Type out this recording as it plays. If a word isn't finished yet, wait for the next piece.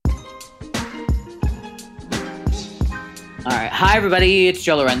All right. Hi, everybody. It's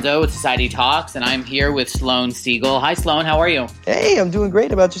Joe Lorenzo with Society Talks, and I'm here with Sloan Siegel. Hi, Sloan. How are you? Hey, I'm doing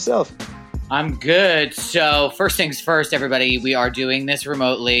great. About yourself? I'm good. So, first things first, everybody, we are doing this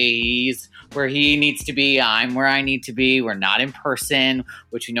remotely. He's where he needs to be. I'm where I need to be. We're not in person,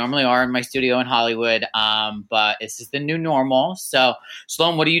 which we normally are in my studio in Hollywood. But this is the new normal. So,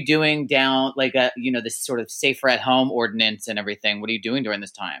 Sloan, what are you doing down, this sort of safer at home ordinance and everything? What are you doing during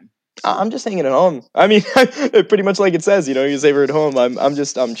this time? I'm just hanging at home. I mean, pretty much like it says, you saver at home.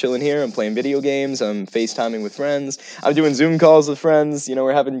 I'm chilling here. I'm playing video games. I'm FaceTiming with friends. I'm doing Zoom calls with friends.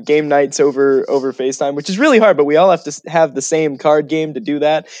 We're having game nights over FaceTime, which is really hard, but we all have to have the same card game to do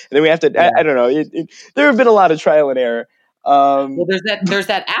that. And then we have to, Yeah. I don't know. There have been a lot of trial and error. Well, there's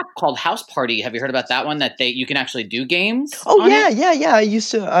that app called House Party. Have you heard about that one? That you can actually do games. Oh on yeah, it? yeah. I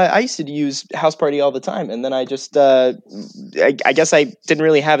used to use House Party all the time, and then I just I guess I didn't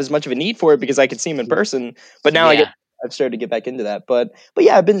really have as much of a need for it because I could see him in person. But now Yeah. I've started to get back into that. But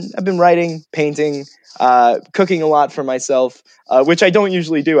yeah, I've been writing, painting, cooking a lot for myself, which I don't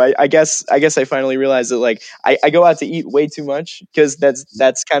usually do. I guess I finally realized that like I go out to eat way too much because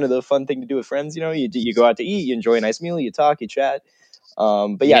that's kind of the fun thing to do with friends. You go out to eat, you enjoy a nice meal, you talk, you chat.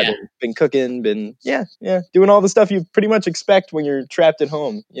 But yeah, Yeah. been cooking, doing all the stuff you pretty much expect when you're trapped at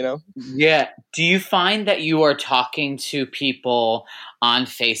home. Yeah. Do you find that you are talking to people on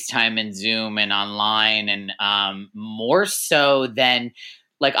FaceTime and Zoom and online and more so than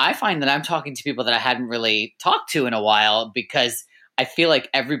like I find that I'm talking to people that I hadn't really talked to in a while because I feel like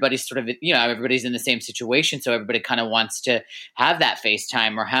everybody's sort of, everybody's in the same situation. So everybody kind of wants to have that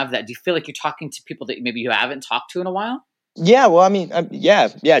FaceTime or have that. Do you feel like you're talking to people that maybe you haven't talked to in a while? Yeah, well, I mean, yeah,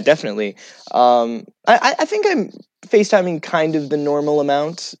 definitely. I think I'm FaceTiming kind of the normal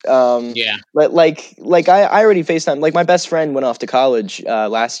amount. Yeah. But like I already FaceTime. Like my best friend went off to college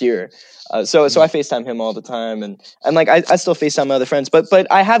last year, so I FaceTime him all the time, and like I still FaceTime my other friends. But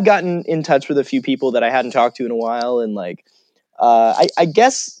I have gotten in touch with a few people that I hadn't talked to in a while, and like I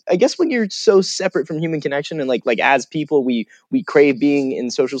guess when you're so separate from human connection and like as people we crave being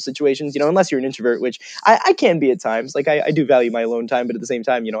in social situations, unless you're an introvert, which I can be at times. Like I do value my alone time, but at the same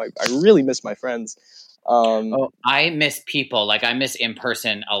time, I really miss my friends. Um, Oh, I miss people. Like I miss in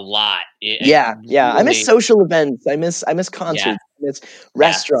person a lot. yeah. I miss Really, social events. I miss yeah, concerts. I miss yes.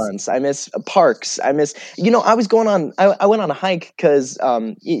 restaurants. I miss parks. I miss. I was going on. I went on a hike because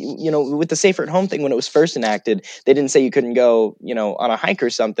with the safer at home thing when it was first enacted, they didn't say you couldn't go on a hike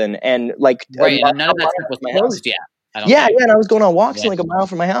or something. And like Right, and none a of that mile stuff was from my house. closed yet, I don't Yeah, think. yeah, and I was going on walks, Yeah. and like a mile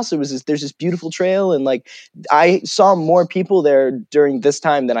from my house, there's this beautiful trail, and like I saw more people there during this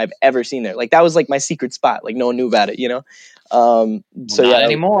time than I've ever seen there. Like that was like my secret spot. Like no one knew about it. Well, So yeah, not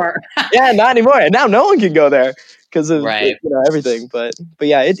anymore. yeah, not anymore. And now no one can go there because of Right. everything. But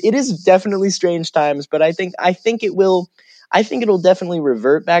yeah, it is definitely strange times. But I think it will. I think it'll definitely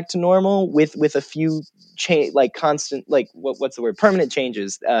revert back to normal with a few like constant like what's the word permanent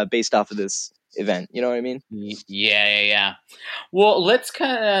changes based off of this event. You know what I mean? Yeah. Well, let's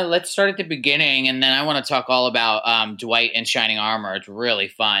start at the beginning, and then I want to talk all about Dwight and Shining Armor. It's really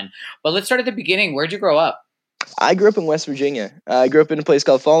fun. But let's start at the beginning. Where'd you grow up? I grew up in West Virginia. I grew up in a place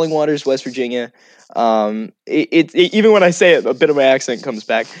called Falling Waters, West Virginia. Even when I say it, a bit of my accent comes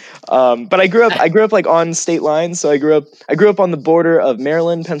back. But I grew up like on state lines. So I grew up on the border of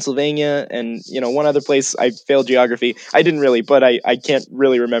Maryland, Pennsylvania, and one other place. I failed geography. I didn't really, but I can't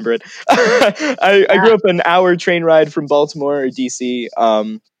really remember it. I grew up an hour train ride from Baltimore or DC.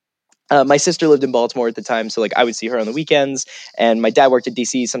 My sister lived in Baltimore at the time, so like I would see her on the weekends, and my dad worked at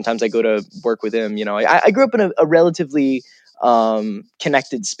DC. Sometimes I go to work with him. I grew up in a relatively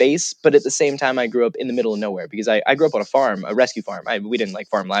connected space, but at the same time, I grew up in the middle of nowhere because I grew up on a farm, a rescue farm. We didn't like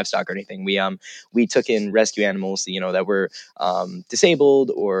farm livestock or anything. We took in rescue animals, that were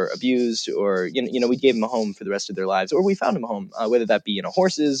disabled or abused, or we gave them a home for the rest of their lives, or we found them a home, whether that be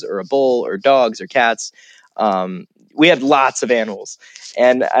horses or a bull or dogs or cats. We had lots of animals,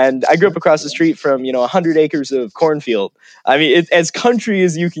 and I grew up across the street from 100 acres of cornfield. I mean, it's as country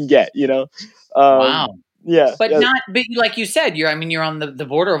as you can get. Um, Wow. yeah, But yeah, not, but like you said, you're on the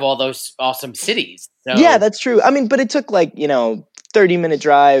border of all those awesome cities. yeah. So That's true. I mean, but it took like 30-minute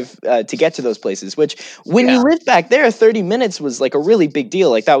drive to get to those places. Which, when you yeah, lived back there, 30 minutes was like a really big deal.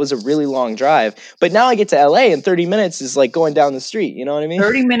 Like that was a really long drive. But now I get to LA, and 30 minutes is like going down the street. You know what I mean?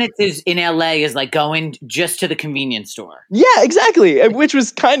 30 minutes is in LA is like going just to the convenience store. Yeah, exactly. Which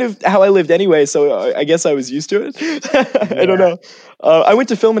was kind of how I lived anyway, so I guess I was used to it. I don't Yeah. know. I went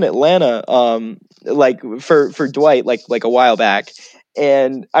to film in Atlanta, like for Dwight, like a while back,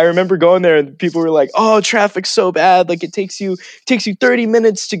 And I remember going there and people were like, "Oh, traffic's so bad. Like it takes you 30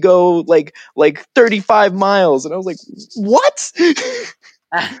 minutes to go like 35 miles." And I was like, "What?"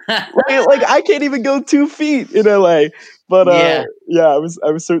 like I can't even go 2 feet in LA. But Yeah. yeah, I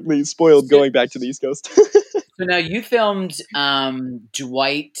was certainly spoiled So, going back to the East Coast. so now you filmed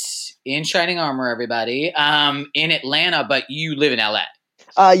Dwight in Shining Armor, everybody, in Atlanta, but you live in LA.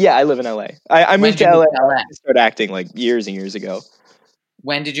 Yeah, I live in LA. I When moved did to you move LA to LA? to start acting like years and years ago.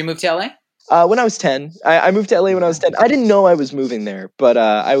 When did you move to LA? When I was 10, I moved to LA when I was 10. I didn't know I was moving there, but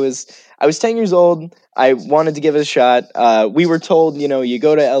I was 10 years old. I wanted to give it a shot. We were told, you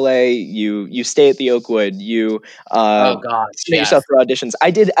go to LA, you stay at the Oakwood, you Oh gosh, submit yes. yourself for auditions.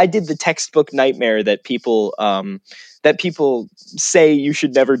 I did the textbook nightmare that people say you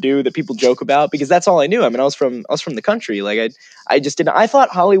should never do, that people joke about, because that's all I knew. I mean, I was from the country. Like I just didn't. I thought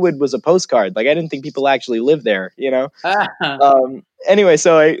Hollywood was a postcard. Like I didn't think people actually lived there. Anyway,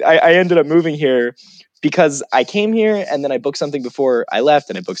 so I ended up moving here because I came here and then I booked something before I left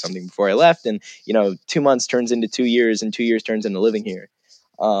and I booked something before I left. And, 2 months turns into 2 years and 2 years turns into living here.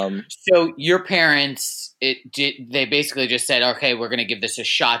 So your parents, they basically just said, "Okay, we're going to give this a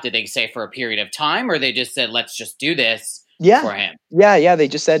shot." Did they say for a period of time, or they just said, "Let's just do this Yeah. for him"? Yeah. They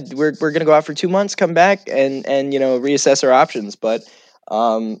just said, we're going to go out for 2 months, come back and, reassess our options. But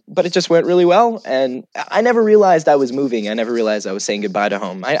it just went really well. And I never realized I was moving. I never realized I was saying goodbye to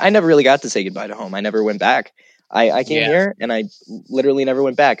home. I never really got to say goodbye to home. I never went back. I came Yeah. here and I literally never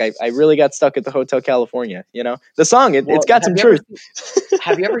went back. I really got stuck at the Hotel California. The song, it's Well, got some truth.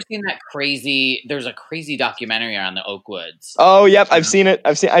 have you ever seen that crazy? There's a crazy documentary on the Oakwoods. Oh, yep. I've seen it.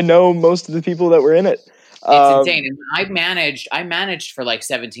 I know most of the people that were in it. It's insane. And I managed for like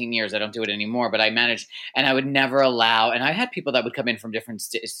 17 years. I don't do it anymore, but I managed, and I would never allow, and I had people that would come in from different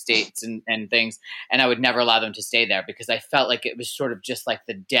states and things, and I would never allow them to stay there because I felt like it was sort of just like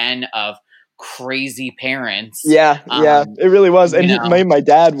the den of crazy parents. Yeah, it really was. And You know, my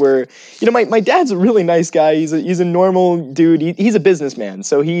dad were, my dad's a really nice guy. He's a normal dude. He's a businessman,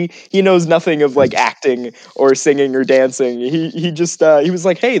 so he knows nothing of like acting or singing or dancing. He just he was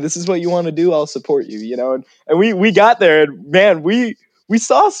like, "Hey, this is what you want to do. I'll support you." And we got there, and man, we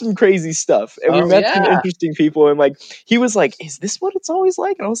saw some crazy stuff, and we oh met some yeah, interesting people. And like he was like, "Is this what it's always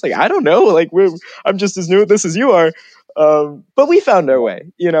like?" And I was like, "I don't know. Like I'm just as new at this as you are." But we found our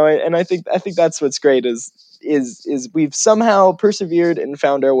way, and I think that's what's great is we've somehow persevered and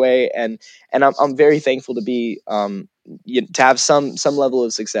found our way, and I'm very thankful to be to have some level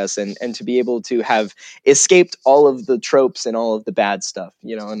of success, and to be able to have escaped all of the tropes and all of the bad stuff,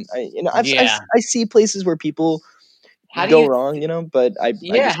 and yeah. I see places where people How do go you wrong, but I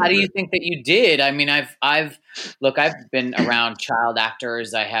Yeah, just how do never. you think that you did? I mean, I've been around child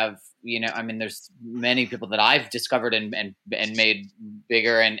actors. I have, I mean, there's many people that I've discovered and made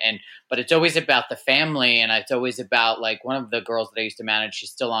bigger, but it's always about the family, and it's always about like one of the girls that I used to manage.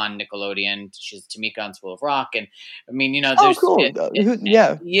 She's still on Nickelodeon. She's Tamika on School of Rock, and I mean, Oh, there's cool.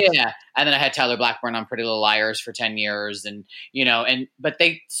 Yeah. yeah, and then I had Tyler Blackburn on Pretty Little Liars for 10 years, and but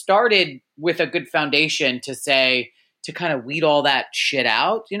they started with a good foundation to kind of weed all that shit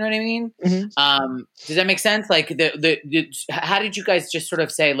out. You know what I mean? Hmm. Does that make sense? Like how did you guys just sort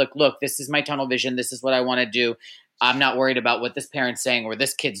of say, look, this is my tunnel vision. This is what I want to do. I'm not worried about what this parent's saying or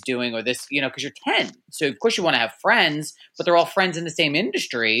this kid's doing or this, because you're 10. So of course you want to have friends, but they're all friends in the same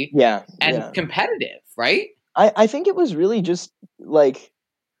industry Yeah. and Yeah. competitive, right? I think it was really just like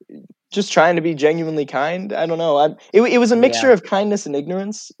just trying to be genuinely kind. I don't know. It was a Yeah. mixture of kindness and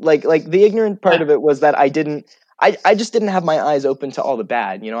ignorance. Like the ignorant part of it was that I just didn't have my eyes open to all the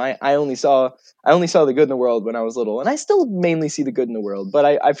bad. I only saw the good in the world when I was little, and I still mainly see the good in the world. But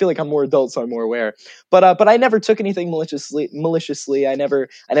I feel like I'm more adult, so I'm more aware. But I never took anything maliciously. I never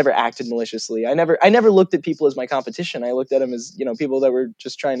acted maliciously. I never looked at people as my competition. I looked at them as people that were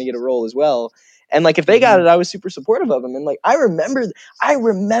just trying to get a role as well. And like if they got Mhm. it, I was super supportive of them. And like I remember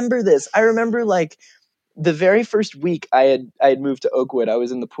this. I remember like the very first week I had moved to Oakwood. I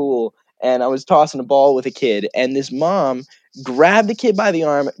was in the pool and I was tossing a ball with a kid, and this mom grabbed the kid by the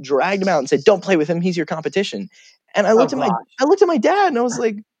arm, dragged him out, and said, "Don't play with him. He's your competition." And I Oh looked at my gosh. I looked at my dad, and I was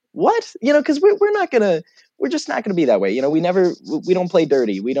like, "What?" Because we're just not gonna be that way. We don't play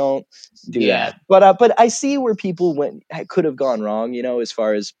dirty. We don't do Yeah. that. But I see where people could have gone wrong. As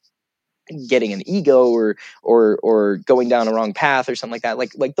far as getting an ego or going down a wrong path or something like that.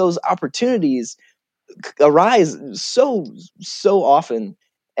 Like those opportunities arise so often,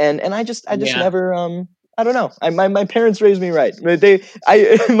 and I just Yeah. never I don't know. My parents raised me right.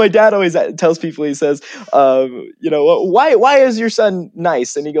 My dad always tells people, he says, why is your son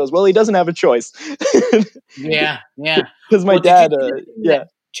nice? And he goes, well, he doesn't have a choice. Yeah, yeah. Because my Well, did you dad, see the thing that yeah.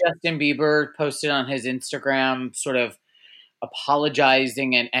 Justin Bieber posted on his Instagram, sort of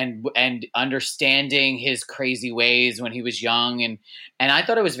apologizing and understanding his crazy ways when he was young, and I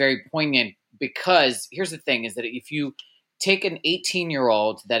thought it was very poignant because here's the thing: is that if you take an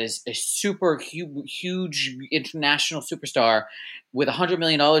 18-year-old that is a super huge international superstar with $100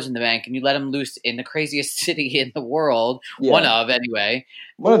 million in the bank, and you let him loose in the craziest city in the world, one Yeah. of anyway,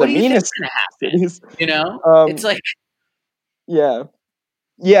 One of what the do you think is meanest going to happen? cities. You know, it's Um, like, yeah.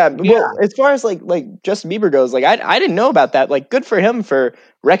 Yeah, yeah, well, as far as like Justin Bieber goes, like I didn't know about that. Like, good for him for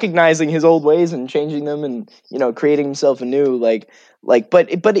recognizing his old ways and changing them, and creating himself anew. But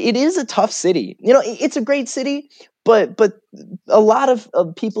it is a tough city. It's a great city, but a lot of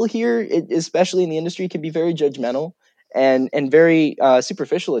people here, especially in the industry, can be very judgmental and very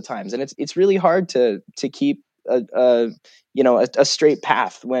superficial at times, and it's really hard to keep a straight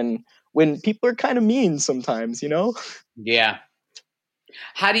path when people are kind of mean sometimes. yeah.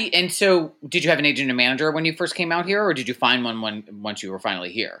 How do you, and so did you have an agent and manager when you first came out here, or did you find one once you were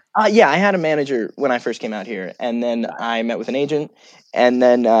finally here? Yeah, I had a manager when I first came out here, and then I met with an agent, and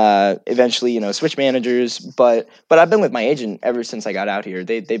then eventually, switched managers. But I've been with my agent ever since I got out here.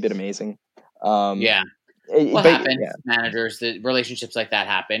 They've been amazing. Um, Yeah. Well, but happens. yeah, Managers, the relationships like that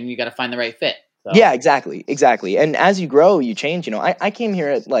happen. You got to find the right fit. yeah, So exactly. And as you grow, you change. I came here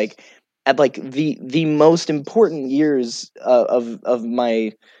at the most important years of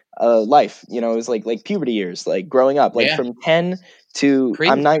my life. It was like puberty years, like growing up, like yeah, from 10 to I'm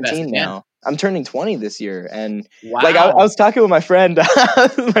pre-pubescent. 19 Yeah. now. I'm turning 20 this year, and like I Wow. was talking with my friend,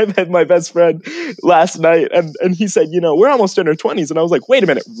 my best friend, last night, and he said, we're almost in our 20s, and I was like, wait a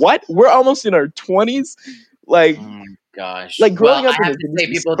minute, what? We're almost in our 20s? Like Oh my gosh. like Well, growing up I in have this to say,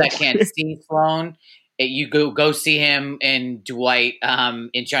 industry is people so that can't weird. see Sloan, you go see him in Dwight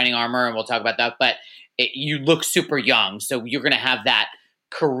in Shining Armor, and we'll talk about that. But you look super young, so you're gonna have that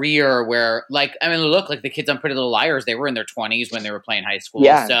career where, like, I mean, look, like the kids on Pretty Little Liars, they were in their 20s when they were playing high school.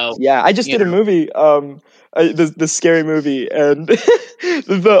 Yeah, So yeah. I just you did a know, movie, the scary movie, and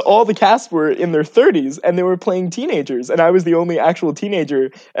all the cast were in their 30s, and they were playing teenagers, and I was the only actual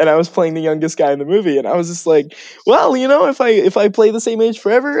teenager, and I was playing the youngest guy in the movie, and I was just like, well, if I play the same age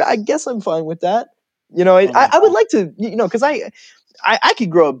forever, I guess I'm fine with that. oh my I would god, like to, because I could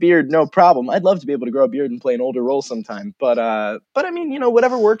grow a beard, no problem. I'd love to be able to grow a beard and play an older role sometime, but I mean,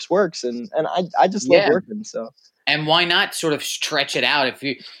 whatever works, and I just love yeah. working, so. And why not sort of stretch it out?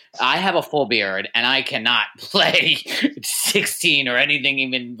 I have a full beard and I cannot play 16 or anything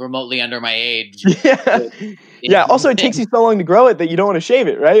even remotely under my age. Yeah. Yeah. Also, it takes It you so long to grow it that you don't want to shave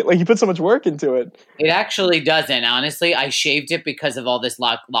it, right? Like, you put so much work into it. actually doesn't. Honestly, I shaved it because of all this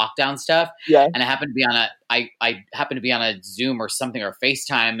lockdown stuff, Yeah. and I happened to be on I happened to be on a Zoom or something or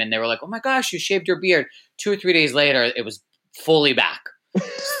FaceTime, and they were like, "Oh my gosh, you shaved your beard." 2 or 3 days later, it was fully back.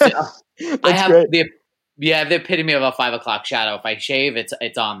 So I That's have great. the epitome of a 5 o'clock shadow. If I shave,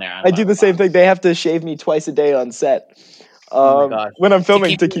 it's on there on I do five the same o'clock. thing. They have to shave me twice a day on set, Oh my gosh, when I'm to filming,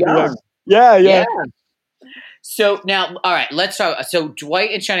 keep to you keep me young. young. Yeah. Yeah. Yeah. So now, all right, let's talk. So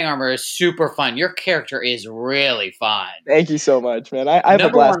Dwight in Shining Armor is super fun. Your character is really fun. Thank you so much, man. I have a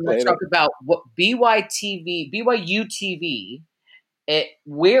Number blast one, let's playing it. talk about what BYU TV.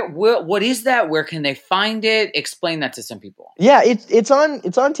 Where what is that? Where can they find it? Explain that to some people. Yeah, it's on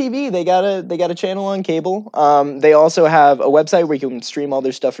TV. They got a channel on cable. They also have a website where you can stream all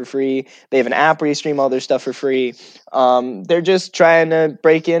their stuff for free. They have an app where you stream all their stuff for free. They're just trying to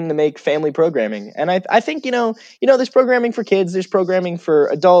break in to make family programming, and I think there's programming for kids, there's programming for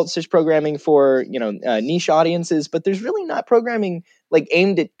adults, there's programming for niche audiences, but there's really not programming like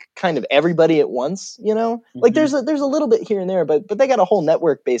aimed at kind of everybody at once. Like Hmm. there's a little bit here and there, but they got a whole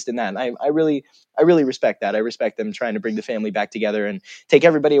network based in that. And I really respect that. I respect them trying to bring the family back together and take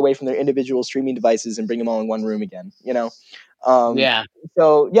everybody away from their individual streaming devices and bring them all in one room again. Um, Yeah.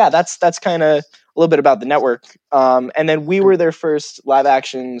 so yeah, that's kind of a little bit about the network. And then we were their first live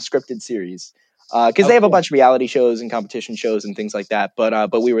action scripted series. Because Oh, they have a cool. bunch of reality shows and competition shows and things like that,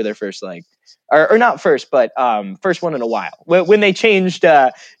 but we were their first, like, or not first, but first one in a while. When they changed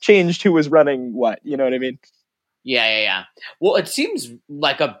who was running what, you know what I mean? Yeah, yeah, yeah. Well, it seems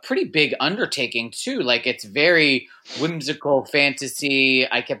like a pretty big undertaking too. Like it's very whimsical fantasy.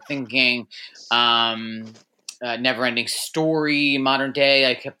 I kept thinking, never ending story, modern day.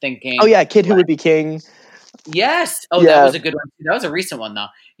 I kept Oh thinking, yeah, Kid Who Would Be King. yes. Oh, that Yeah. was a good one. That was a recent one though.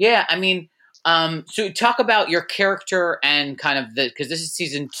 Yeah, I mean, so talk about your character and kind of because this is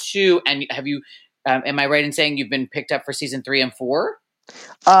season 2, and have you Am I right in saying you've been picked up for season 3 and 4?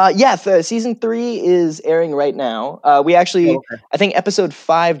 Yeah, season 3 is airing right now. We actually, Oh, okay. I think episode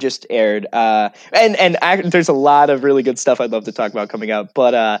 5 just aired. There's a lot of really good stuff I'd love to talk about coming out.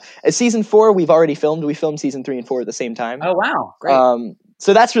 But season 4, we've already filmed. We filmed season 3 and 4 at the same time. Oh, wow. Great.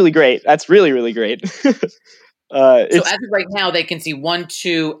 So that's really great. That's really, really great. So as of right now, they can see 1,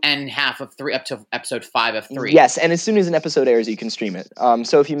 2, and half of 3 up to episode 5 of 3. Yes, and as soon as an episode airs, you can stream it.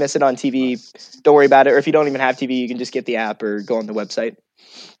 So if you miss it on TV, don't worry about it. Or if you don't even have TV, you can just get the app or go on the website.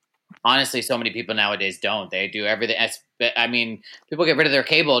 Honestly, so many people nowadays don't. They do everything. I mean, people get rid of their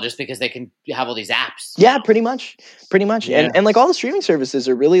cable just because they can have all these apps. Yeah, pretty much. Yeah. And like all the streaming services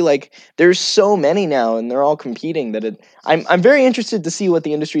are really like there's so many now, and they're all competing that I'm very interested to see what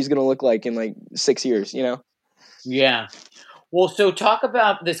the industry is going to look like in like 6 years. You know. Yeah. Well, so talk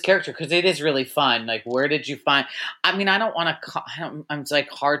about this character because it is really fun. Like, where did you find? I mean, I don't want to. It's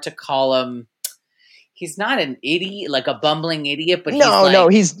like hard to call him. He's not an idiot, like a bumbling idiot, but he's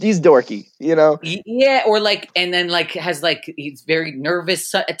dorky, you know. Yeah, or like, and then like he's very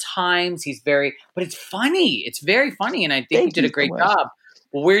nervous at times. But it's funny. It's very funny, and I think you did a great job.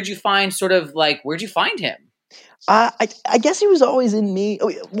 Well, where'd you find him? I guess he was always in me.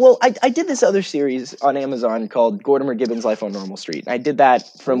 Well, I did this other series on Amazon called Gordimer Gibbon's Life on Normal Street. I did that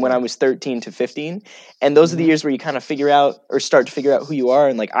from when I was 13 to 15. And those are the years where you kind of start to figure out who you are.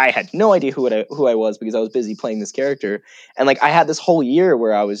 And like, I had no idea who I was because I was busy playing this character. And like, I had this whole year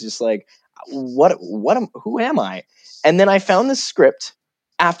where I was just like, who am I? And then I found this script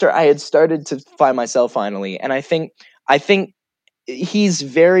after I had started to find myself finally. And I think he's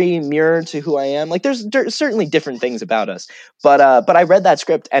very mirror to who I am. Like there's certainly different things about us, but I read that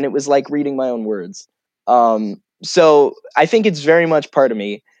script and it was like reading my own words. So I think it's very much part of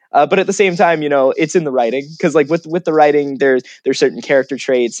me. But at the same time, you know, it's in the writing because like with the writing, there's certain character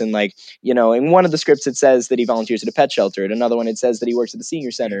traits and like, you know, in one of the scripts, it says that he volunteers at a pet shelter. In another one, it says that he works at the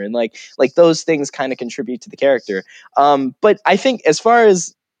senior center and like those things kind of contribute to the character. But I think as far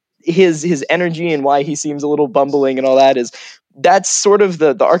as his energy and why he seems a little bumbling and all that's sort of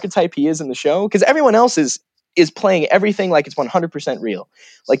the archetype he is in the show because everyone else is playing everything like it's 100% real.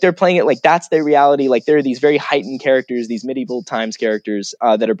 Like they're playing it like that's their reality. Like there are these very heightened characters, these medieval times characters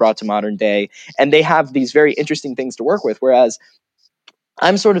that are brought to modern day, and they have these very interesting things to work with. Whereas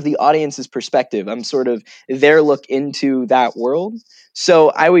I'm sort of the audience's perspective. I'm sort of their look into that world.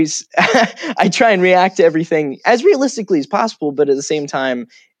 So I always I try and react to everything as realistically as possible, but at the same time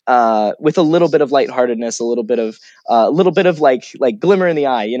with a little bit of lightheartedness, a little bit of like glimmer in the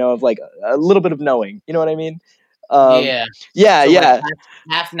eye, you know, of like a little bit of knowing, you know what I mean? Yeah. So like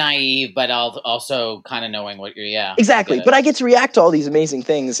half naive, but also kind of knowing what you're. Yeah, exactly. But I get to react to all these amazing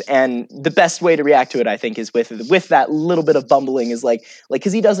things, and the best way to react to it, I think, is with that little bit of bumbling, is like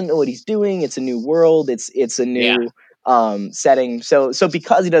because he doesn't know what he's doing. It's a new world. It's a new setting. So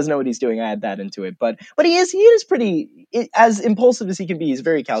because he doesn't know what he's doing, I add that into it. But he is pretty as impulsive as he can be. He's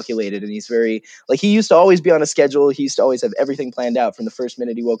very calculated, and he's very like he used to always be on a schedule. He used to always have everything planned out from the first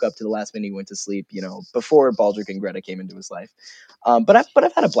minute he woke up to the last minute he went to sleep. You know, before Baldric and Greta came into his life. But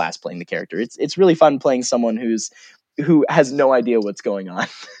I've had a blast playing the character. It's really fun playing someone who has no idea what's going on.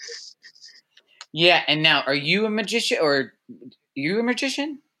 Yeah, and now are you a magician or are you a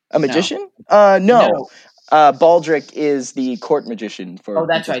magician? A magician? No. Baldric is the court magician for. Oh,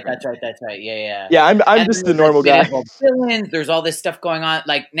 that's right. Yeah. Yeah, I'm just the normal guy. Villains, there's all this stuff going on.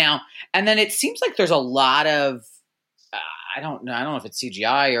 Like now, and then it seems like there's a lot of. I don't know if it's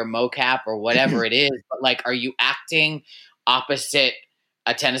CGI or mocap or whatever it is, but like, are you acting opposite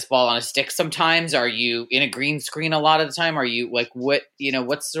a tennis ball on a stick sometimes? Are you in a green screen a lot of the time? Are you like what's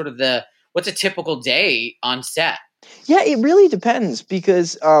a typical day on set? Yeah, it really depends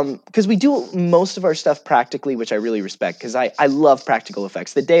because we do most of our stuff practically, which I really respect because I love practical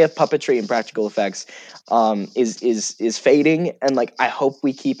effects. The day of puppetry and practical effects is fading, and like I hope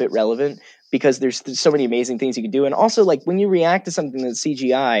we keep it relevant because there's so many amazing things you can do. And also like when you react to something that's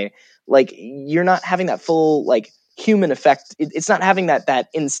CGI, like you're not having that full like human effect. It's not having that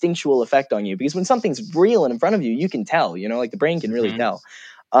instinctual effect on you because when something's real and in front of you, you can tell, you know, like the brain can really tell.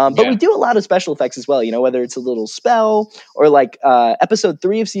 But we do a lot of special effects as well, you know, whether it's a little spell or like episode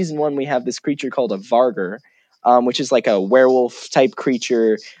 3 of season 1, we have this creature called a Vargur, which is like a werewolf type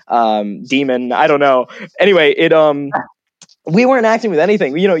creature, demon. I don't know. Anyway, we weren't acting with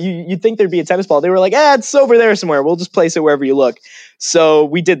anything. You know, you'd think there'd be a tennis ball. They were like, it's over there somewhere. We'll just place it wherever you look. So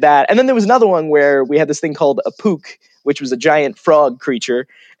we did that. And then there was another one where we had this thing called a Pook, which was a giant frog creature.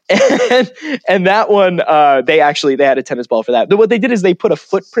 And that one, they had a tennis ball for that. But what they did is they put a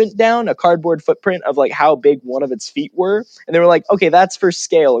footprint down, a cardboard footprint of like how big one of its feet were. And they were like, okay, that's for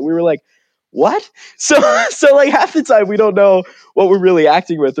scale. And we were like, what? So like half the time we don't know what we're really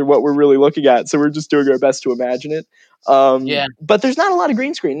acting with or what we're really looking at. So we're just doing our best to imagine it. Yeah. But there's not a lot of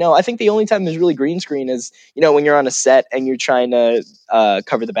green screen. No, I think the only time there's really green screen is, when you're on a set and you're trying to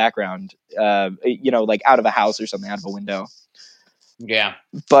cover the background, like out of a house or something, out of a window. Yeah.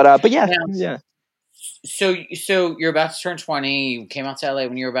 But yeah, Now, yeah. So you're about to turn 20. You came out to LA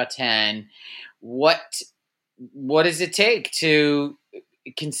when you were about 10. What does it take to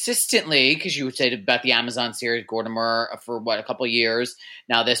consistently, because you would say about the Amazon series Gordimer for a couple of years,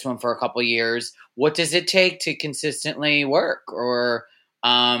 now this one for a couple of years, what does it take to consistently work, or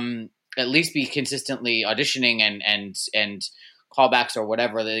at least be consistently auditioning and callbacks or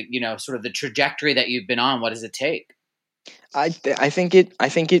whatever, the sort of the trajectory that you've been on? What does it take? I think it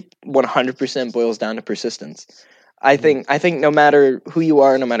 100% boils down to persistence. I think no matter who you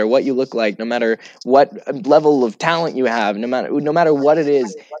are, no matter what you look like, no matter what level of talent you have, no matter what it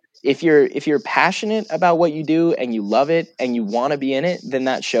is, if you're passionate about what you do and you love it and you want to be in it, then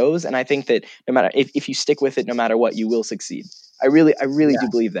that shows. And I think that no matter if you stick with it, no matter what, you will succeed. I really do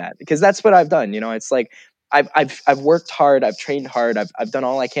believe that, because that's what I've done. It's like I've worked hard, I've trained hard, I've done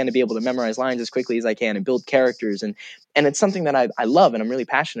all I can to be able to memorize lines as quickly as I can and build characters, and it's something that I love and I'm really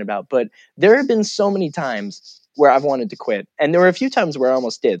passionate about. But there have been so many times where I've wanted to quit, and there were a few times where I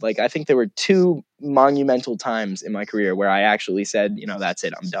almost did. Like I think there were 2 monumental times in my career where I actually said, that's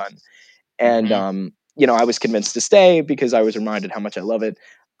it, I'm done. And I was convinced to stay because I was reminded how much I love it.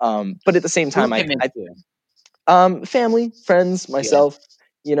 But at the same Who time, convinced you? family, friends, Yeah. myself,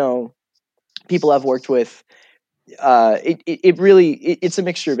 people I've worked with. It really it's a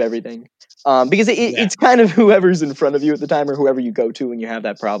mixture of everything, because Yeah. it's kind of whoever's in front of you at the time or whoever you go to when you have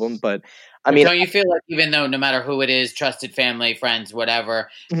that problem. But I But mean, don't you feel like, even though no matter who it is, trusted family, friends, whatever,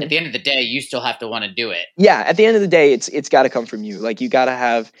 at mhm. the end of the day, you still have to want to do it? Yeah, at the end of the day, it's got to come from you. Like you got to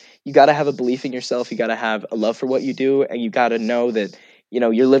have a belief in yourself, you got to have a love for what you do, and you got to know that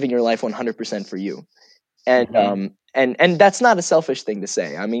you're living your life 100% for you. And Hmm. and that's not a selfish thing to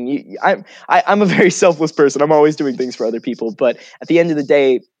say. I mean, I'm a very selfless person. I'm always doing things for other people, but at the end of the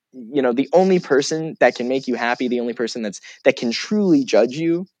day, the only person that can make you happy, the only person that can truly judge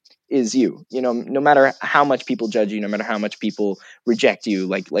you is you. No matter how much people judge you, no matter how much people reject you,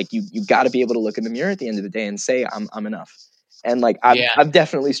 like you got to be able to look in the mirror at the end of the day and say I'm enough. And like Yeah. I've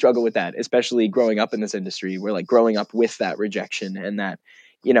definitely struggled with that, especially growing up in this industry, where like growing up with that rejection and that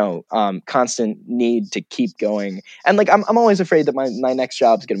constant need to keep going. And like I'm always afraid that my next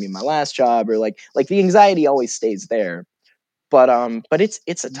job is going to be my last job, or like the anxiety always stays there. But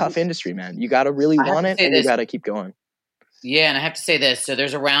it's a tough industry, man. You got to really I have want to it, say and you this. got to keep going. Yeah, and I have to say this. So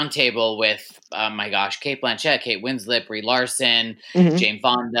there's a roundtable with, oh my gosh, Kate Blanchett, Kate Winslet, Brie Larson, Hmm. Jane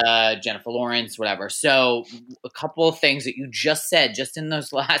Fonda, Jennifer Lawrence, whatever. So a couple of things that you just said, just in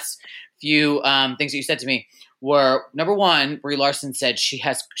those last few things that you said to me, were, number one, Brie Larson said she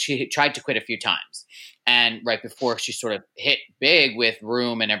tried to quit a few times, and right before she sort of hit big with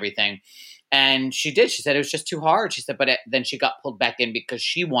Room and everything. And she did. She said it was just too hard. She said, but then she got pulled back in because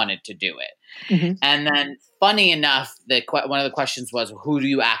she wanted to do it. Hmm. And then, funny enough, one of the questions was, "Who do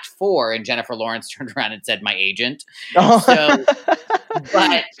you act for?" And Jennifer Lawrence turned around and said, "My agent." So,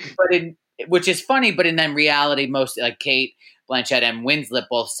 but in which is funny, but in then reality, most like Kate Blanchett and Winslet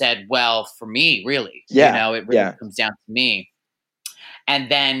both said, "Well, for me, really, Yeah, it really yeah. comes down to me." And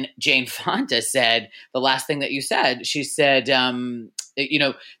then Jane Fonda said the last thing that you said. She said,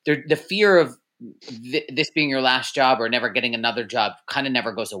 the fear of this being your last job or never getting another job kind of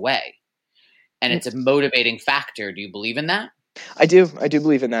never goes away, and it's a motivating factor. Do you believe in that? I do. I do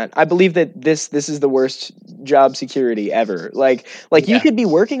believe in that. I believe that this is the worst job security ever. Like you Yeah. could be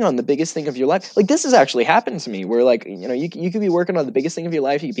working on the biggest thing of your life. Like this has actually happened to me, where like you could be working on the biggest thing of your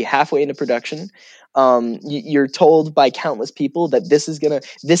life. You could be halfway into production. You're told by countless people that this is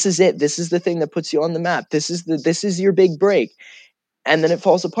it. This is the thing that puts you on the map. This is your big break, and then it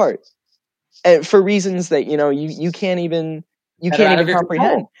falls apart, and for reasons that you can't even That are out of your comprehend,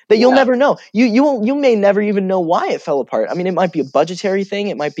 control. that you'll Yeah. never know. You may never even know why it fell apart. I mean, it might be a budgetary thing,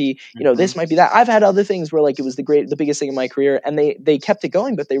 it might be this, Mhm. might be that. I've had other things where like it was the biggest thing in my career, and they kept it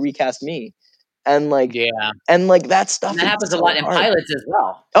going, but they recast me. And like Yeah. that And stuff that is happens a so lot in hard. pilots as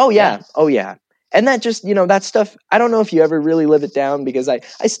well. Oh Yeah. yeah, oh yeah. And that just that stuff, I don't know if you ever really live it down, because I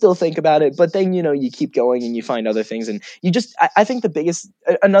still think about it, but then you keep going and you find other things, and you just I think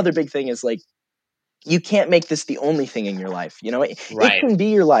another big thing is like, you can't make this the only thing in your life. It Right. can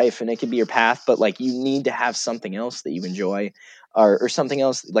be your life and it can be your path, but like you need to have something else that you enjoy, or something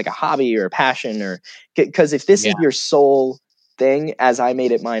else like a hobby or a passion, or because if this Yeah. is your sole thing, as I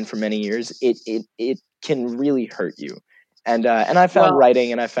made it mine for many years, it can really hurt you. And I found Well,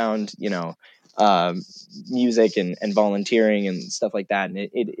 writing, and I found um, music and volunteering and stuff like that, and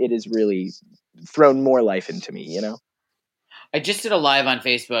it has really thrown more life into me. I just did a live on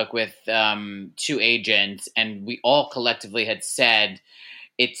Facebook with two agents, and we all collectively had said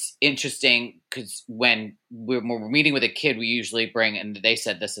it's interesting because when we're meeting with a kid, we usually bring, and they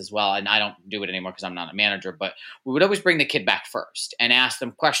said this as well, and I don't do it anymore because I'm not a manager, but we would always bring the kid back first and ask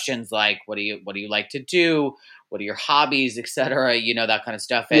them questions like, what do you like to do? What are your hobbies, etc. That kind of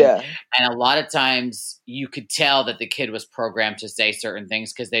stuff. Yeah, And a lot of times you could tell that the kid was programmed to say certain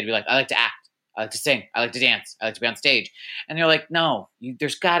things because they'd be like, I like to act. I like to sing. I like to dance. I like to be on stage. And they're like, no,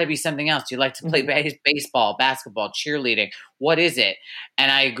 there's got to be something else. You like to play hmm baseball, basketball, cheerleading. What is it?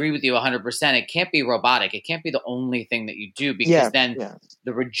 And I agree with you 100%. It can't be robotic. It can't be the only thing that you do because yeah, then yeah.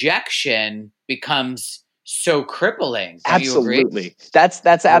 the rejection becomes so crippling. Don't you agree? Absolutely. That's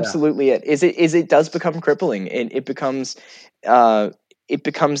Yeah. absolutely it. It does become crippling, and uh it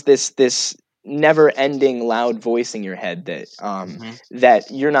becomes this never ending loud voice in your head Hmm. that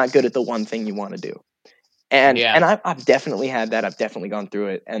you're not good at the one thing you want to do. And Yeah. I've definitely had that. I've definitely gone through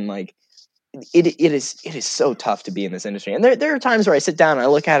it, and like it is so tough to be in this industry. And there are times where I sit down and I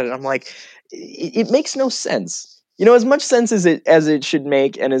look at it and I'm like, it makes no sense. As much sense as it should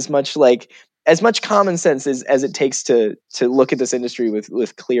make, and as much common sense as it takes to look at this industry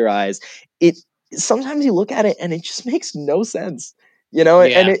with clear eyes. It Sometimes you look at it and it just makes no sense.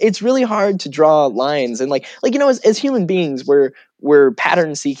 And Yeah. it's really hard to draw lines, and as human beings, we're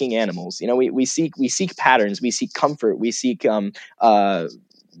pattern seeking animals. We seek patterns, we seek comfort, we seek a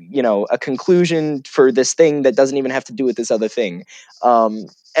conclusion for this thing that doesn't even have to do with this other thing.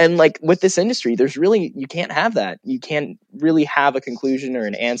 And like with this industry, you can't have that. You can't really have a conclusion or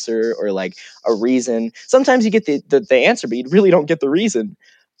an answer or like a reason. Sometimes you get the answer, but you really don't get the reason.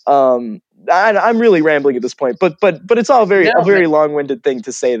 I'm really rambling at this point, but it's all No, a very long-winded thing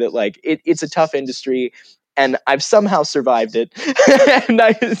to say that like it's a tough industry, and I've somehow survived it, and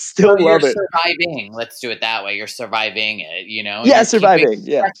I well, still you're love it. surviving. Let's do it that way. You're surviving it, and Yeah, you're keeping surviving.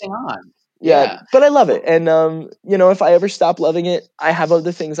 Yeah. pressing on. Yeah, Yeah. but I love it. And if I ever stop loving it, I have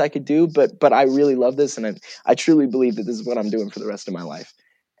other things I could do, but I really love this, and I truly believe that this is what I'm doing for the rest of my life.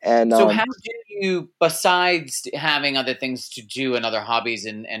 And So how do you, besides having other things to do and other hobbies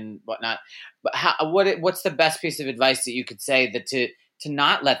and whatnot, but what's the best piece of advice that you could say that to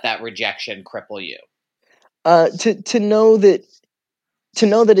not let that rejection cripple you? to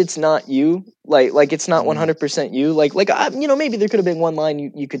know that it's not you, like it's not Mm. 100% you, maybe there could have been one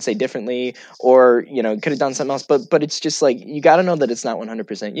line you could say differently, or could have done something else, but it's just like you got to know that it's not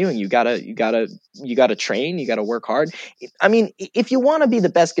 100% you, and you got to train, you got to work hard. I mean, if you want to be the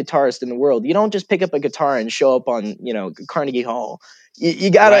best guitarist in the world, you don't just pick up a guitar and show up on Carnegie Hall. You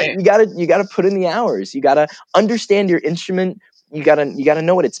gotta Right. you gotta you gotta put in the hours. You gotta understand your instrument. You gotta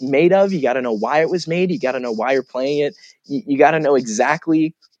know what it's made of. You gotta know why it was made. You gotta know why you're playing it. You got to know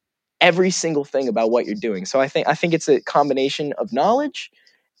exactly every single thing about what you're doing. So I think it's a combination of knowledge,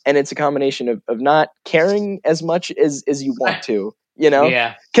 and it's a combination of not caring as much as you want to,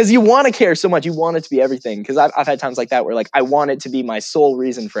 Yeah. because you want to care so much. You want it to be everything. Because I've had times like that where like I want it to be my sole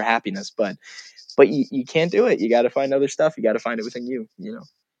reason for happiness, but you can't do it. You got to find other stuff. You got to find it within you.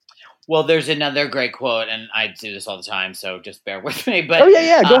 Well, there's another great quote, and I do this all the time, so just bear with me. Oh But yeah,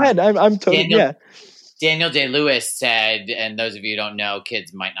 yeah. Go um, ahead. I'm totally Daniel yeah. Daniel Day Lewis said, and those of you who don't know,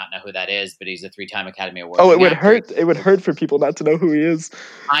 kids might not know who that is, but he's a three-time Academy Award Oh, it winning would actor. hurt. It would hurt for people not to know who he is.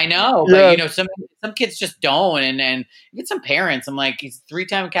 I know, but Yeah. some kids just don't, and you get some parents. I'm like, he's a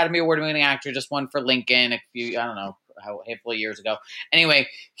three-time Academy Award winning actor, just won for Lincoln a few, I don't know, a handful of years ago. Anyway,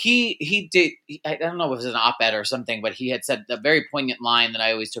 he did. I don't know if it was an op-ed or something, but he had said a very poignant line that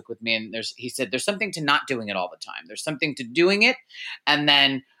I always took with me. And he said, "There's something to not doing it all the time. There's something to doing it, and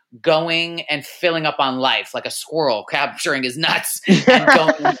then." Going and filling up on life like a squirrel capturing his nuts and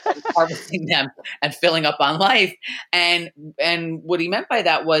going and harvesting them and filling up on life. And what he meant by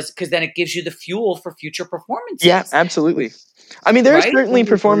that was because then it gives you the fuel for future Yeah, performances, absolutely. I mean, there are right? certainly When you breathe,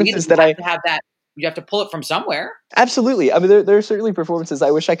 performances you that have I to have that. You have to pull it from somewhere. absolutely. I mean, there are certainly performances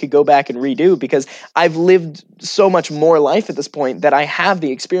I wish I could go back and redo, because I've lived so much more life at this point that I have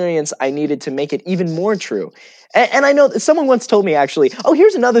the experience I needed to make it even more true. And I know that someone once told me, actually. Oh,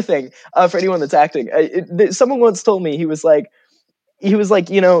 here's another thing for anyone that's acting. Someone once told me, he was like,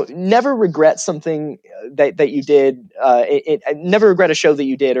 never regret something that you did. Never regret a show that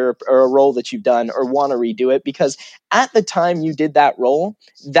you did, or a role that you've done, or want to redo it, because at the time you did that role,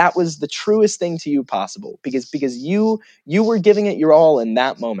 that was the truest thing to you possible, because you were giving it your all in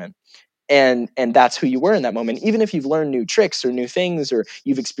that moment. And that's who you were in that moment. Even if you've learned new tricks or new things, or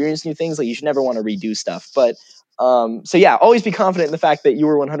you've experienced new things, like, you should never want to redo stuff. But So yeah, always be confident in the fact that you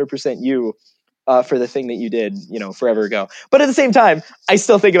were 100% you for the thing that you did, forever ago. But at the same time, I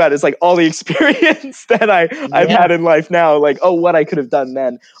still think about it as like all the experience that I've Yeah. had in life now, like, oh, what I could have done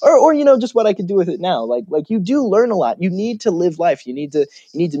then, or just what I could do with it now. Like you do learn a lot. You need to live life. You need to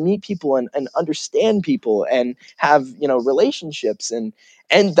meet people and understand people and have, relationships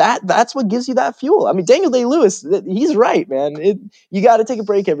and that's what gives you that fuel. I mean, Daniel Day-Lewis, he's right, man. You got to take a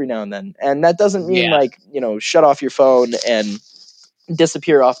break every now and then. And that doesn't mean Yeah. like, shut off your phone and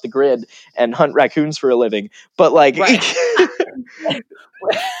disappear off the grid and hunt raccoons for a living. But like, Right.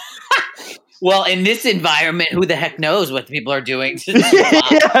 Well, in this environment, who the heck knows what people are doing to survive?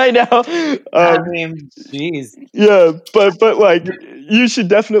 yeah, I know. I mean, jeez. Yeah, but like you should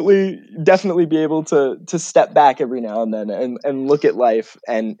definitely be able to step back every now and then and look at life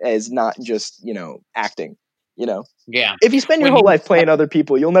and as not just, acting, Yeah. If you spend your When whole you life playing other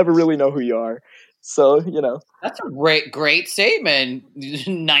people, you'll never really know who you are. So, That's a great statement,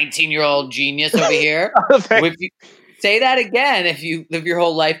 19-year-old genius over here. If you, say that again. If you live your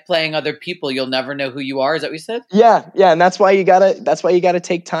whole life playing other people, you'll never know who you are. Is that what you said? Yeah, and that's why you gotta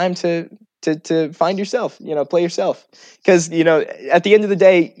take time to find yourself, play yourself, because at the end of the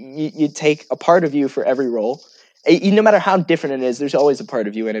day, you take a part of you for every role. No matter how different it is, there's always a part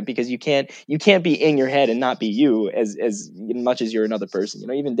of you in it, because you can't be in your head and not be you as much as you're another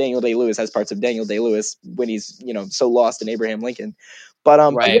person. Even Daniel Day-Lewis has parts of Daniel Day-Lewis when he's so lost in Abraham Lincoln.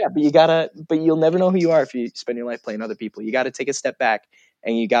 Right. But you'll never know who you are if you spend your life playing other people. You got to take a step back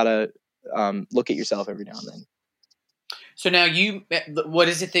and you got to look at yourself every now and then. So now what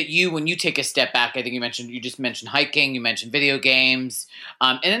is it that when you take a step back, I think you just mentioned hiking, you mentioned video games.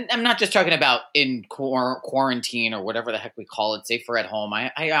 And I'm not just talking about in quarantine or whatever the heck we call it, safer at home.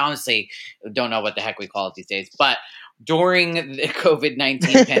 I honestly don't know what the heck we call it these days, but during the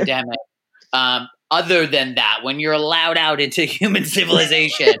COVID-19 pandemic, other than that, when you're allowed out into human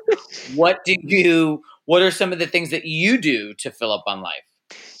civilization, what are some of the things that you do to fill up on life?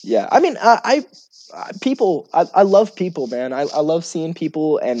 Yeah, I mean, I love people, man. I love seeing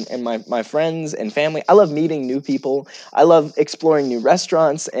people and my friends and family. I love meeting new people. I love exploring new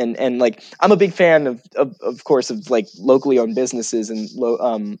restaurants and like I'm a big fan of course of like locally owned businesses and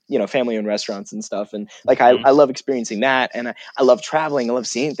family owned restaurants and stuff. And like Mm-hmm. I love experiencing that, and I love traveling. I love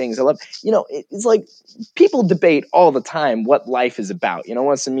seeing things. I love it's like people debate all the time what life is about.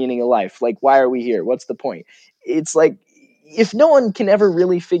 What's the meaning of life? Like, why are we here? What's the point? It's like, if no one can ever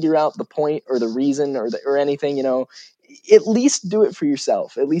really figure out the point or the reason or anything, at least do it for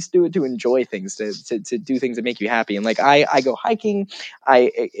yourself. At least do it to enjoy things, to do things that make you happy. And like I go hiking,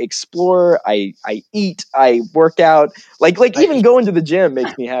 I explore, I eat, I work out. Like even going to the gym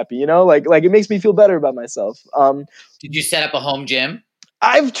makes me happy. Like it makes me feel better about myself. Did you set up a home gym?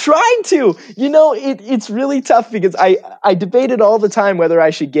 I've tried to. It's really tough because I debated all the time whether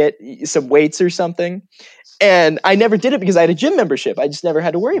I should get some weights or something. And I never did it because I had a gym membership. I just never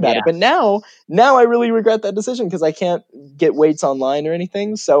had to worry about it. But now I really regret that decision because I can't get weights online or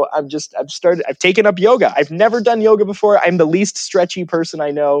anything. So I've taken up yoga. I've never done yoga before. I'm the least stretchy person I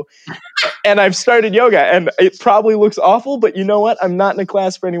know. And I've started yoga, and it probably looks awful, but you know what? I'm not in a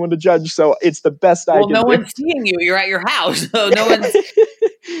class for anyone to judge, so it's the best I can do. Well, no one's seeing you. You're at your house, so no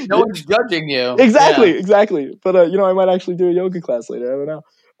one's judging you. Exactly. But I might actually do a yoga class later. I don't know.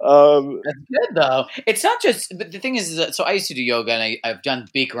 That's good though. It's not just. But the thing is that, so I used to do yoga, and I've done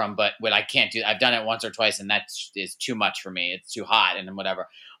Bikram, but what I can't do, I've done it once or twice, and that is too much for me. It's too hot and whatever.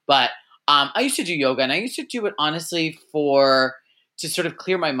 But I used to do yoga, and I used to do it honestly to sort of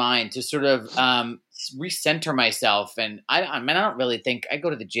clear my mind, to sort of recenter myself. And I mean, I don't really think I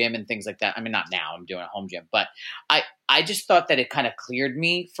go to the gym and things like that. I mean, not now. I'm doing a home gym, but I just thought that it kind of cleared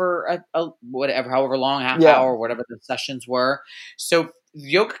me for a whatever, however long, half hour, whatever the sessions were. So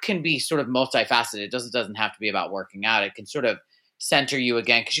yoga can be sort of multifaceted. It doesn't have to be about working out. It can sort of center you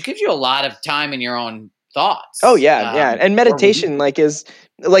again because it gives you a lot of time in your own thoughts. Oh yeah. And meditation is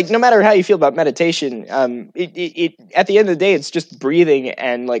like, no matter how you feel about meditation, it at the end of the day, it's just breathing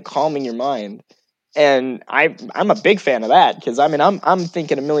and like calming your mind. And I'm a big fan of that because I mean I'm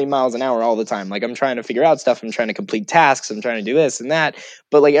thinking a million miles an hour all the time. Like I'm trying to figure out stuff. I'm trying to complete tasks. I'm trying to do this and that.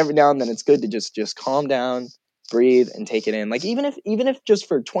 But like every now and then, it's good to just calm down, breathe, and take it in. Like even if just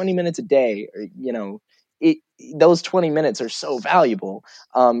for 20 minutes a day, or, those 20 minutes are so valuable.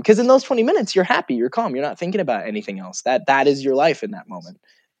 Because in those 20 minutes, you're happy, you're calm, you're not thinking about anything else. That is your life in that moment,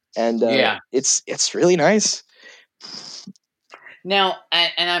 and it's really nice. Now,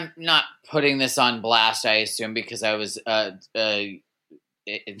 and I'm not putting this on blast, I assume, because I was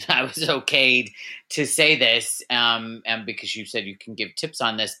I was okayed to say this, and because you said you can give tips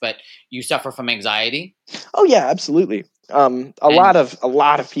on this, but you suffer from anxiety. Oh yeah, absolutely. A And lot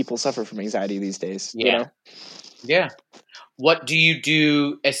of people suffer from anxiety these days. You yeah, know. yeah. What do you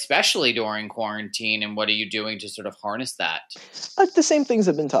do, especially during quarantine, and what are you doing to sort of harness that? The same things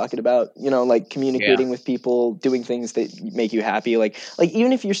I've been talking about, like Yeah, communicating with people, doing things that make you happy. Like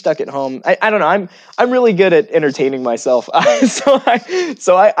even if you're stuck at home, I don't know. I'm really good at entertaining myself, so I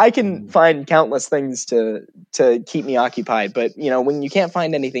can Mhm. find countless things to keep me occupied. But when you can't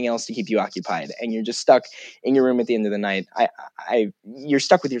find anything else to keep you occupied, and you're just stuck in your room at the end of the night, you're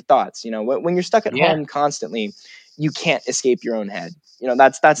stuck with your thoughts. When you're stuck at Yeah, home constantly, you can't escape your own head.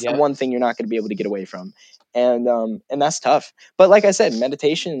 That's the yeah. one thing you're not going to be able to get away from, and that's tough. But like I said,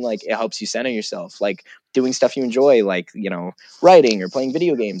 meditation, like, it helps you center yourself, like doing stuff you enjoy, like writing or playing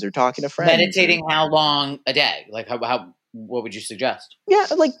video games or talking to friends, or Meditating how long a day? Like how what would you suggest? yeah,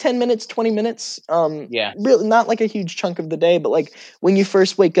 like 10 minutes, 20 minutes. Yeah, Really not like a huge chunk of the day, but like when you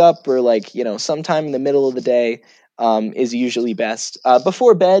first wake up, or like sometime in the middle of the day, is usually best.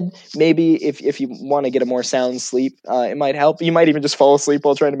 Before bed, maybe if you want to get a more sound sleep, it might help. You might even just fall asleep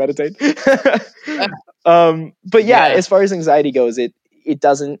while trying to meditate. But yeah, yeah, as far as anxiety goes, it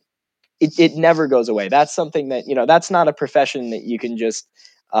doesn't it never goes away. That's something that that's not a profession that you can just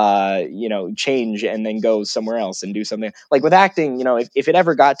change and then go somewhere else and do something. Like with acting, if it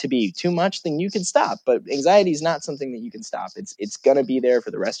ever got to be too much, then you can stop. But anxiety is not something that you can stop. It's gonna be there for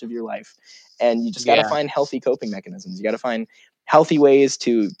the rest of your life, and you just got to yeah. find healthy coping mechanisms. You got to find healthy ways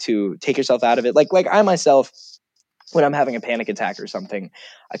to take yourself out of it. Like I myself, when I'm having a panic attack or something,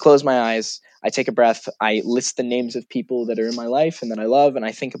 I close my eyes, I take a breath, I list the names of people that are in my life and that I love, and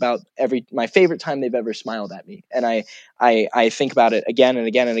I think about my favorite time they've ever smiled at me, and I think about it again and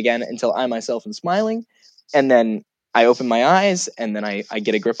again and again until I myself am smiling, and then I open my eyes, and then I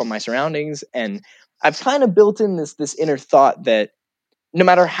get a grip on my surroundings, and I've kind of built in this inner thought that no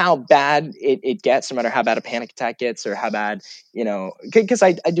matter how bad it gets, no matter how bad a panic attack gets, or how bad, because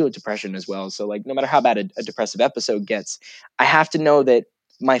I do a depression as well. So like, no matter how bad a depressive episode gets, I have to know that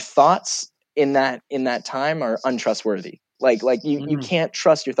my thoughts in that time are untrustworthy. Like you Mm. can't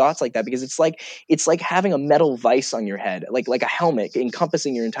trust your thoughts like that, because it's like having a metal vice on your head, like a helmet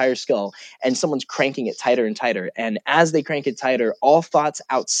encompassing your entire skull, and someone's cranking it tighter and tighter. And as they crank it tighter, all thoughts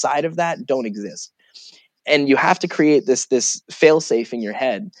outside of that don't exist, and you have to create this fail safe in your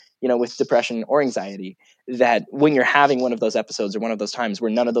head, with depression or anxiety, that when you're having one of those episodes or one of those times where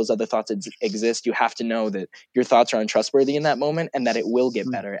none of those other thoughts exist, you have to know that your thoughts are untrustworthy in that moment, and that it will get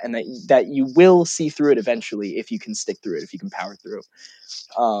Mm. better, and that you will see through it eventually, if you can stick through it, if you can power through.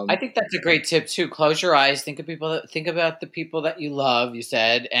 I um think that's a great tip too. Close your eyes. Think about the people that you love. You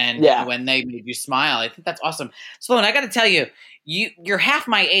said, and yeah. when they made you smile. I think that's awesome. Sloan, I got to tell you, you're half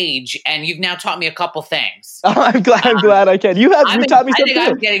my age, and you've now taught me a couple things. I'm glad I can. You taught me I some think too.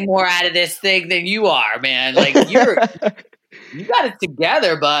 I'm getting more out of this thing than you are, man. Like you got it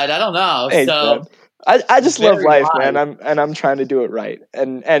together, bud. I don't know. Thanks, man. So I just love very life, man. wise. I'm trying to do it right,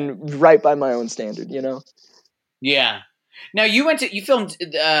 and right by my own standard. Yeah. Now you filmed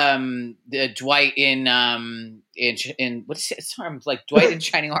Dwight in what's it? Sorry, I'm like Dwight in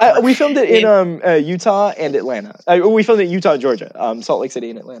Shining Armor We filmed it in in Utah and Atlanta. We filmed it in Utah and Georgia, Salt Lake City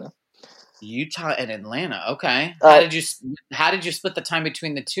and Atlanta. Utah and Atlanta. Okay. Uh, How did you split the time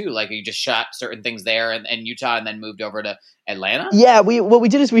between the two? Like you just shot certain things there and Utah and then moved over to Atlanta? yeah, what we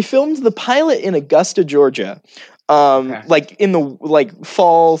did is we filmed the pilot in Augusta, Georgia, Okay. like in the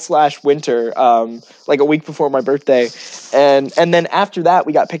fall/winter, like a week before my birthday, and then after that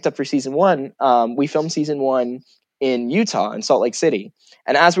we got picked up for season one. We filmed season one in Utah in Salt Lake City,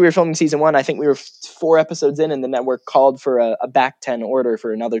 and as we were filming season one, I think we were 4 episodes in, and the network called for a back 10 order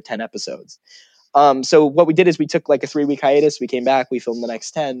for another 10 episodes. So what we did is we took like a 3-week hiatus. We came back. We filmed the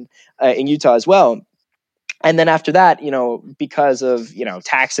next 10 in Utah as well. And then after that, because of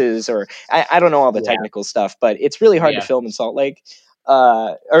taxes, or I don't know all the Yeah. technical stuff, but it's really hard to Yeah. film in Salt Lake.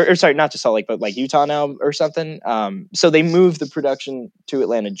 Or sorry, not just Salt Lake, but like Utah now or something. So they moved the production to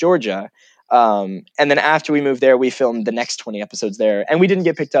Atlanta, Georgia. And then after we moved there, we filmed the next 20 episodes there. And we didn't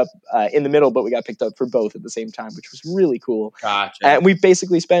get picked up in the middle, but we got picked up for both at the same time, which was really cool. Gotcha. And we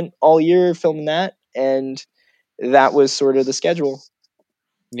basically spent all year filming that. And that was sort of the schedule.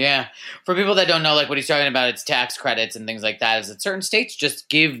 Yeah. For people that don't know, like what he's talking about, it's tax credits and things like that. Is that certain states just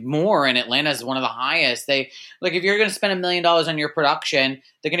give more, and Atlanta is one of the highest. They like if you're going to spend $1 million on your production,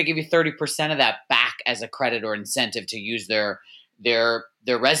 they're going to give you 30% of that back as a credit or incentive to use their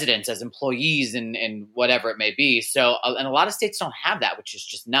residents as employees and whatever it may be. So, and a lot of states don't have that, which is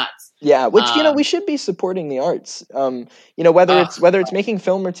just nuts. Yeah, which we should be supporting the arts. Whether it's making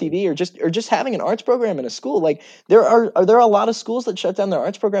film or TV or just having an arts program in a school. Like there are a lot of schools that shut down their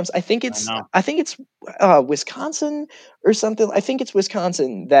arts programs. I think it's Wisconsin or something. I think it's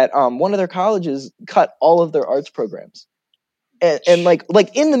Wisconsin that one of their colleges cut all of their arts programs. And like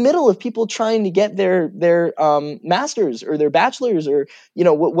in the middle of people trying to get their masters or their bachelors or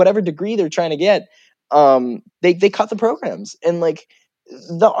whatever degree they're trying to get, they cut the programs. And like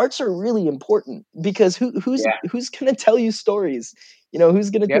the arts are really important because who's gonna tell you stories?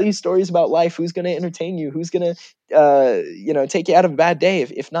 Who's gonna tell you stories about life? Who's gonna entertain you? Who's gonna take you out of a bad day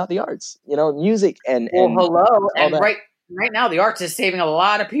if not the arts? Music and hello and that. Right now, the arts is saving a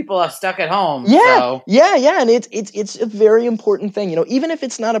lot of people stuck at home. Yeah, and it's a very important thing. Even if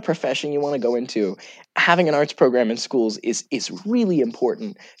it's not a profession you want to go into, having an arts program in schools is really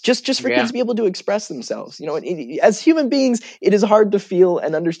important. Just for kids to be able to express themselves. As human beings, it is hard to feel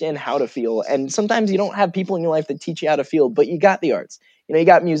and understand how to feel, and sometimes you don't have people in your life that teach you how to feel. But you got the arts. You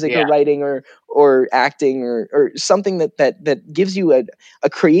got music or writing or acting or something that gives you a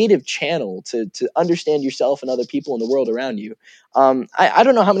creative channel to understand yourself and other people in the world around you. I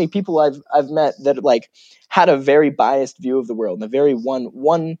don't know how many people I've met that like had a very biased view of the world, and a very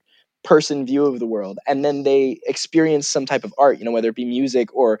one person view of the world, and then they experience some type of art, whether it be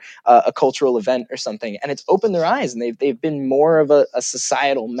music or a cultural event or something, and it's opened their eyes, and they've been more of a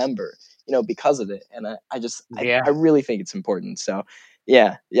societal member, because of it. And I really think it's important. So.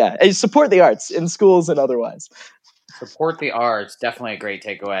 Yeah. And support the arts in schools and otherwise. Support the arts. Definitely a great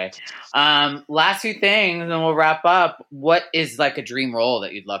takeaway. Last few things, and we'll wrap up. What is like a dream role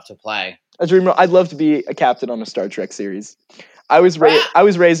that you'd love to play? A dream role? I'd love to be a captain on a Star Trek series. I was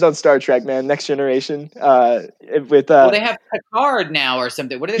raised on Star Trek, man. Next Generation. With they have Picard now or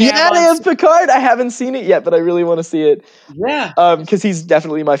something. What do they have? Yeah, they have Picard. I haven't seen it yet, but I really want to see it. Yeah. Because he's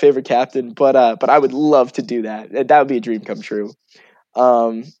definitely my favorite captain. But I would love to do that. That would be a dream come true.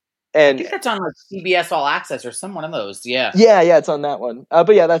 And I think that's on like CBS All Access or some one of those. Yeah, it's on that one.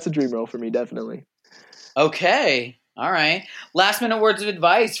 But yeah, that's a dream role for me, definitely. Okay, all right. Last minute words of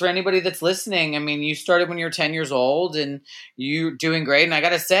advice for anybody that's listening. I mean, you started when you were 10 years old, and you're doing great. And I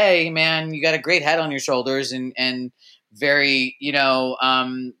gotta say, man, you got a great head on your shoulders, and very, you know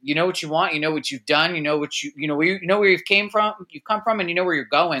what you want, you know what you've done, you know where you've come from, and you know where you're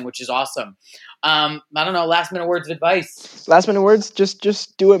going, which is awesome. I don't know. Last minute words of advice. Last minute words.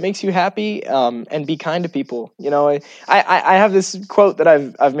 Just do what makes you happy. And be kind to people. I have this quote that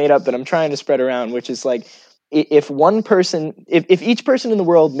I've made up that I'm trying to spread around, which is like, if each person in the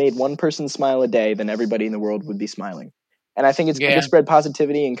world made one person smile a day, then everybody in the world would be smiling. And I think it's good to spread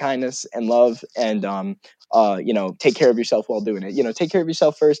positivity and kindness and love, and take care of yourself while doing it. Take care of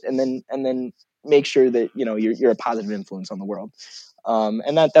yourself first, and then make sure that you're a positive influence on the world.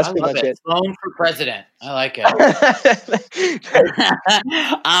 And that's pretty much it. Sloan for president. I like it.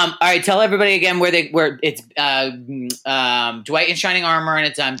 All right, tell everybody again where it's Dwight in Shining Armor, and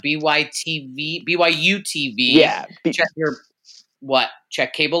it's on BYU TV. Yeah.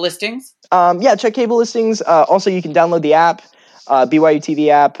 Check cable listings? Check cable listings. Also, you can download the app. BYU TV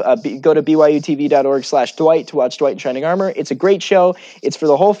app. Go to byutv.org/Dwight to watch Dwight in Shining Armor. It's a great show. It's for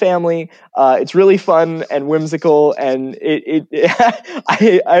the whole family. It's really fun and whimsical, and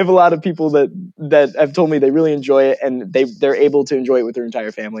I have a lot of people that have told me they really enjoy it, and they're able to enjoy it with their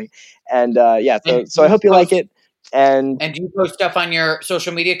entire family. And so I hope you like it. And do you post stuff on your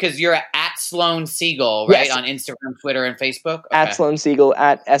social media? Because you're at Sloan Siegel, right? Yes. On Instagram, Twitter, and Facebook? Okay. At Sloan Siegel,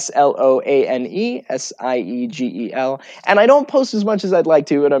 at SLOANESIEGEL. And I don't post as much as I'd like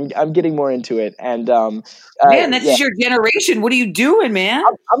to, and I'm getting more into it. And man, that's your generation. What are you doing, man?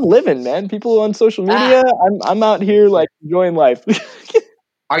 I'm living, man. People on social media, I'm out here like enjoying life.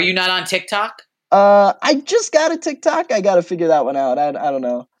 Are you not on TikTok? I just got a TikTok. I got to figure that one out. I don't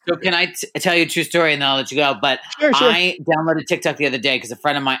know. So can I tell you a true story, and then I'll let you go? But sure. I downloaded TikTok the other day because a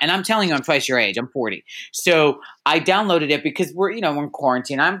friend of mine, and I'm telling you, I'm twice your age. I'm 40. So I downloaded it because we're in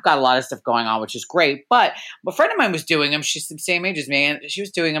quarantine. I've got a lot of stuff going on, which is great. But a friend of mine was doing them. She's the same age as me, and she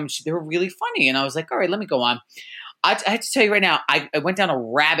was doing them. They were really funny. And I was like, all right, let me go on. I have to tell you right now, I went down a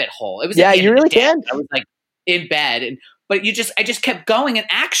rabbit hole. It was you really can. I was like in bed, but I just kept going. And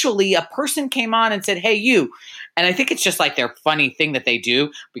actually a person came on and said, hey, you. And I think it's just like their funny thing that they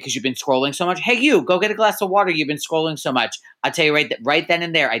do because you've been scrolling so much. Hey, you, go get a glass of water. You've been scrolling so much. I'll tell you right then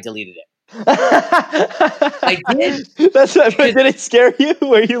and there, I deleted it. I did. Did it scare you?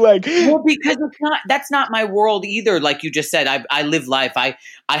 Were you like? Well, because that's not my world either. Like you just said, I live life. I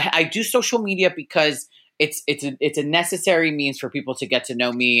do social media because it's a necessary means for people to get to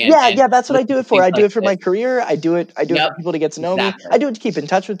know me. And, yeah, that's what I do it for. I do it for my this. career. I do it Yep, for people to get to know me. exactly. I do it to keep in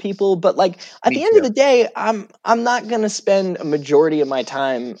touch with people. But like at Me the end of too. the day, I'm not gonna spend a majority of my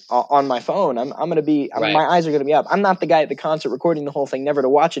time on my phone. I'm gonna be Right. my eyes are gonna be up. I'm not the guy at the concert recording the whole thing, never to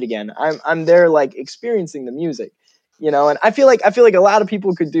watch it again. I'm there like experiencing the music. And I feel like a lot of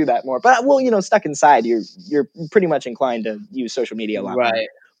people could do that more. But well, stuck inside, you're pretty much inclined to use social media a lot more. Right.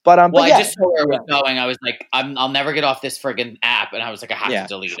 But Well, but I yeah, just saw where it was going. I was like, I'll never get off this friggin' app, and I was like, I have yeah. to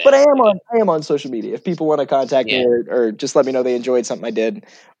delete it. But I am on social media. If people want to contact me Yeah. or just let me know they enjoyed something I did,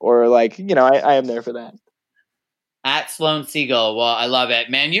 or like I am there for that. At Sloan Siegel. Well, I love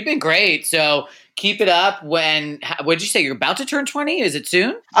it, man. You've been great. So keep it up. What'd you say? You're about to turn 20? Is it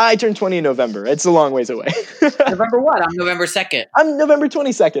soon? I turn 20 in November. It's a long ways away. November what? I'm November 2nd. I'm November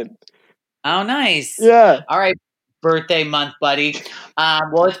 22nd. Oh, nice. Yeah. All right. Birthday month, buddy.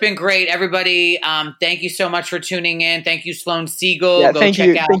 Well, it's been great, everybody. Thank you so much for tuning in. Thank you, Sloan Siegel. Yeah, Go thank check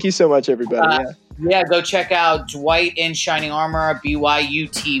you. out, Thank you so much, everybody. yeah, go check out Dwight in Shining Armor, BYU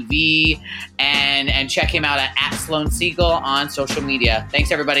TV, and check him out at Sloan Siegel on social media. Thanks,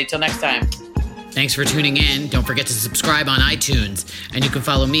 everybody. Till next time. Thanks for tuning in. Don't forget to subscribe on iTunes. And you can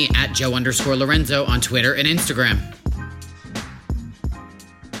follow me at Joe_Lorenzo on Twitter and Instagram.